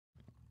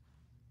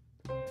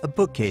A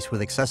bookcase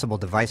with accessible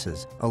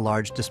devices, a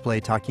large display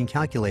talking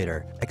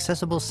calculator,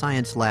 accessible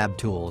science lab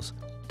tools,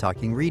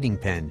 talking reading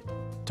pen,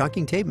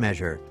 talking tape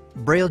measure,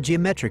 Braille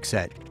geometric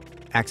set,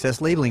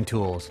 access labeling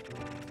tools,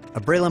 a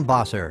Braille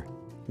embosser,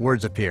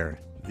 words appear.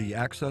 The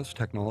Access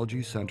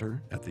Technology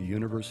Center at the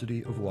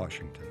University of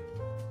Washington.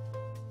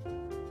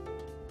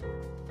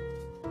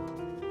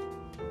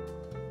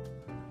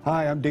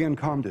 Hi, I'm Dan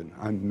Comden.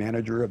 I'm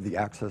manager of the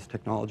Access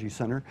Technology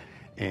Center,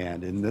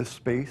 and in this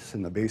space,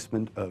 in the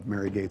basement of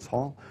Mary Gates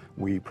Hall,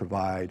 we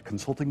provide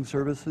consulting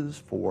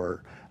services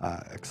for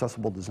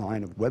accessible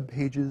design of web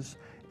pages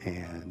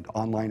and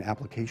online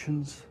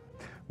applications.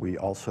 We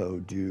also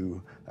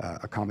do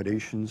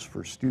accommodations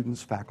for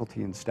students,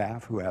 faculty, and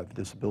staff who have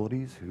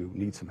disabilities, who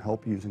need some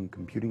help using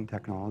computing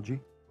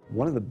technology.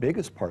 One of the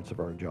biggest parts of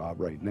our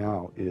job right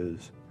now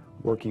is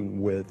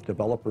working with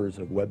developers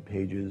of web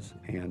pages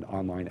and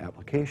online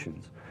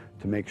applications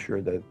to make sure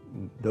that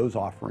those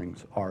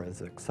offerings are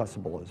as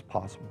accessible as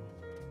possible.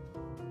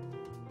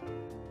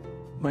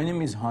 My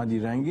name is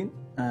Hadi Rangin,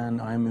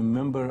 and I'm a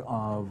member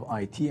of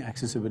IT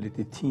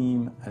accessibility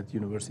team at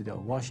University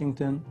of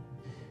Washington.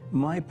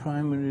 My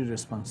primary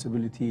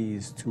responsibility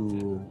is to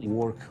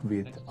work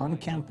with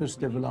on-campus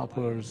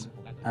developers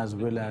as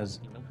well as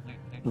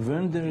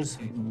vendors,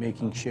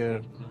 making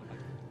sure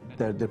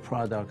that the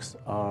products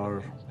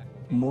are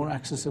more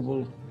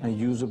accessible and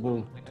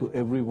usable to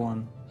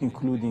everyone,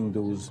 including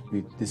those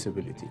with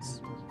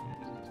disabilities.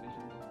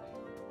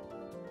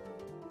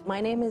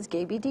 My name is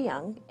Gaby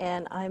DeYoung,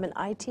 and I'm an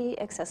IT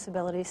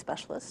accessibility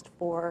specialist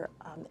for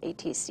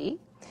ATC.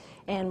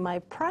 And my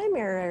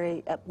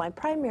primary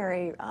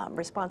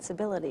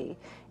responsibility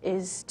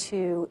is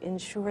to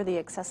ensure the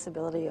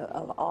accessibility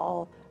of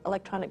all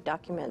electronic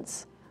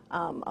documents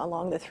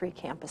along the 3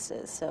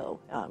 campuses,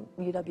 so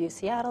UW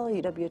Seattle,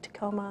 UW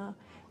Tacoma,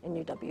 and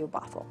UW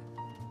Bothell.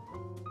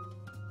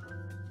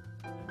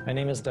 My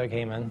name is Doug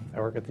Heyman. I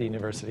work at the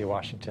University of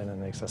Washington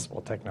in the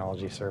Accessible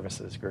Technology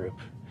Services group.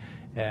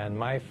 And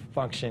my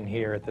function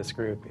here at this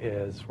group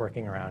is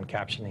working around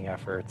captioning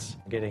efforts,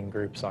 getting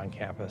groups on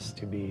campus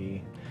to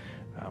be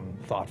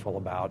thoughtful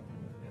about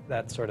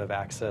that sort of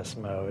access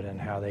mode and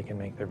how they can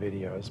make their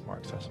videos more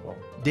accessible.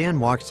 Dan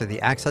walks to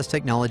the Access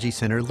Technology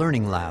Center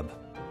Learning Lab.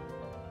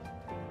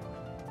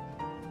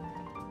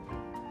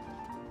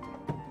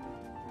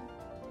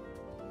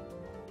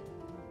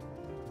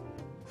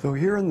 So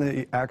here in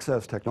the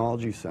Access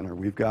Technology Center,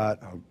 we've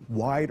got a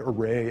wide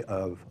array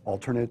of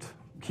alternate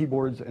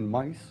keyboards and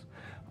mice.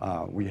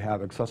 We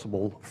have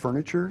accessible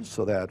furniture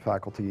so that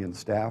faculty and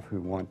staff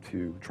who want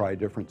to try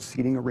different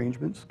seating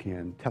arrangements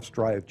can test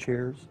drive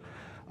chairs.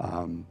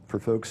 For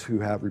folks who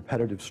have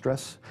repetitive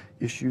stress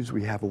issues,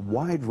 we have a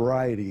wide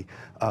variety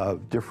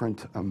of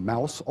different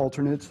mouse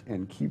alternates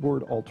and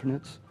keyboard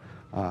alternates.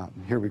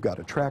 Here we've got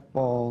a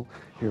trackball.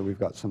 Here we've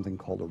got something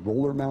called a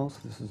roller mouse.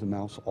 This is a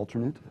mouse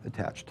alternate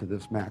attached to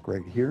this Mac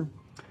right here.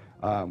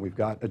 We've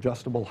got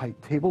adjustable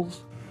height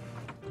tables.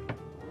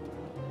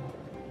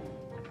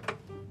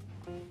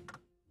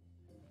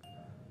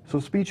 So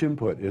speech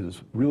input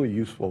is really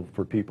useful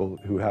for people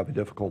who have a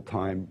difficult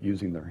time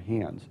using their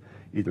hands,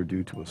 either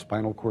due to a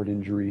spinal cord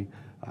injury,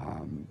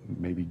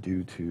 maybe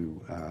due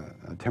to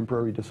a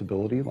temporary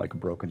disability like a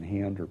broken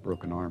hand or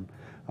broken arm.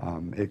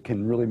 It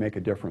can really make a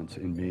difference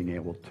in being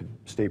able to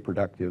stay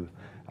productive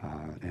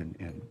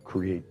and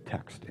create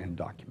text and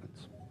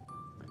documents.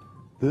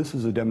 This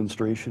is a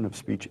demonstration of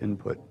speech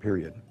input,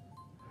 period.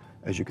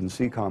 As you can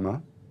see,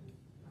 comma,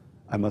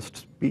 I must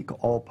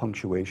speak all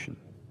punctuation,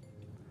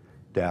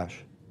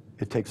 dash,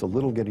 it takes a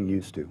little getting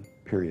used to,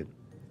 period.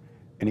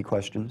 Any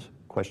questions?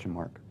 Question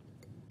mark.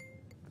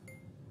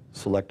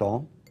 Select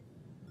all.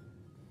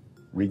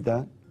 Read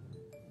that.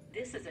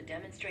 This is a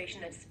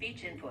demonstration of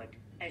speech input.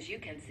 As you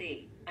can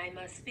see, I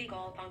must speak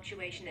all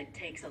punctuation. It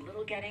takes a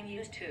little getting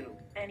used to.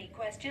 Any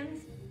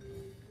questions?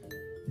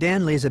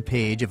 Dan lays a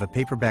page of a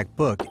paperback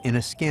book in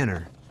a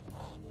scanner.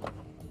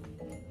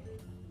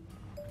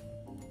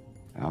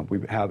 We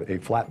have a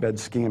flatbed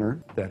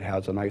scanner that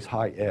has a nice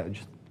high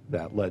edge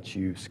that lets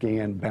you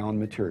scan bound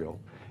material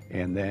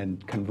and then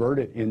convert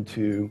it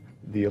into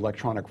the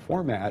electronic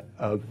format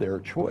of their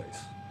choice.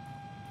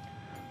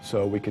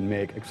 So we can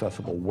make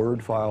accessible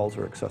Word files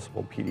or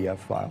accessible PDF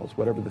files,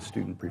 whatever the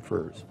student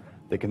prefers.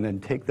 They can then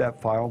take that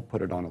file,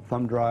 put it on a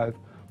thumb drive,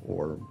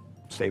 or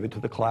save it to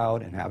the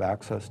cloud and have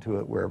access to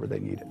it wherever they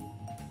need it.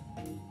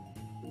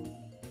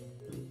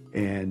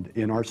 And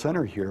in our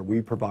center here,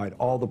 we provide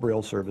all the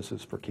Braille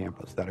services for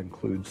campus. That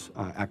includes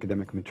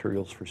academic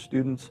materials for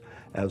students,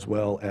 as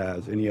well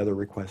as any other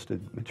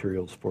requested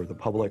materials for the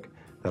public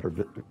that are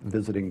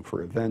visiting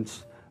for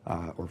events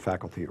or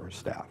faculty or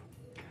staff.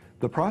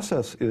 The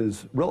process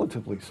is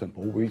relatively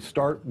simple. We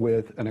start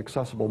with an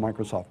accessible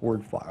Microsoft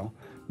Word file.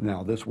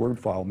 Now, this Word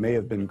file may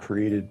have been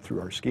created through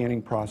our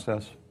scanning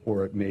process,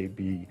 or it may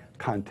be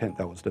content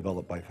that was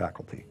developed by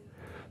faculty.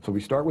 So we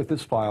start with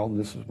this file, and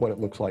this is what it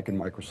looks like in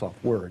Microsoft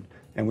Word,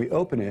 and we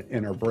open it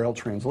in our Braille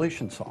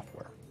translation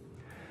software.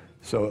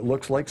 So it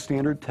looks like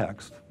standard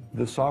text.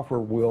 This software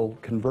will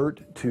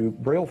convert to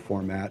Braille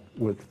format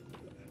with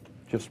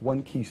just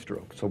one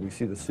keystroke. So we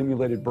see the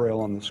simulated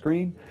Braille on the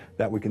screen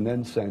that we can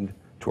then send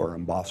to our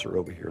embosser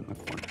over here in the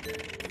corner.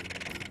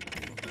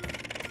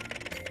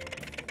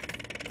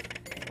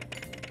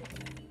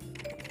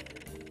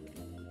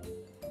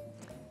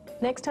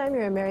 Next time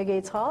you're in Mary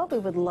Gates Hall, we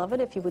would love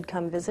it if you would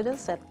come visit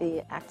us at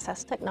the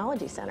Access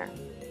Technology Center.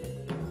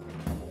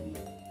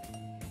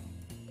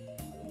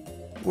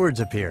 Words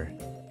appear.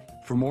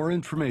 For more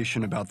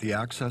information about the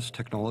Access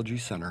Technology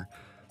Center,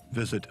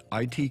 visit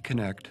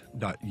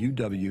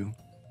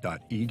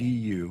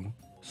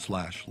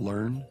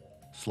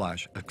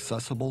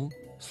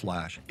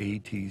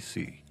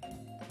itconnect.uw.edu/learn/accessible/ATC.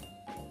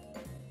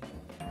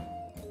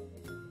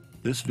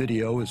 This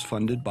video is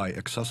funded by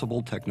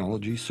Accessible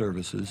Technology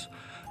Services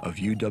of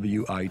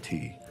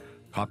UWIT.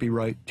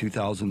 Copyright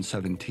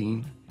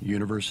 2017,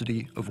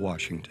 University of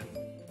Washington.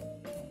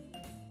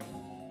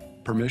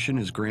 Permission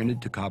is granted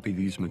to copy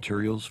these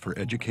materials for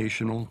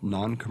educational,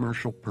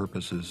 non-commercial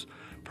purposes,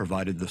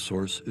 provided the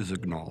source is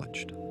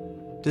acknowledged.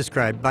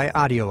 Described by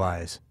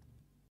AudioEyes.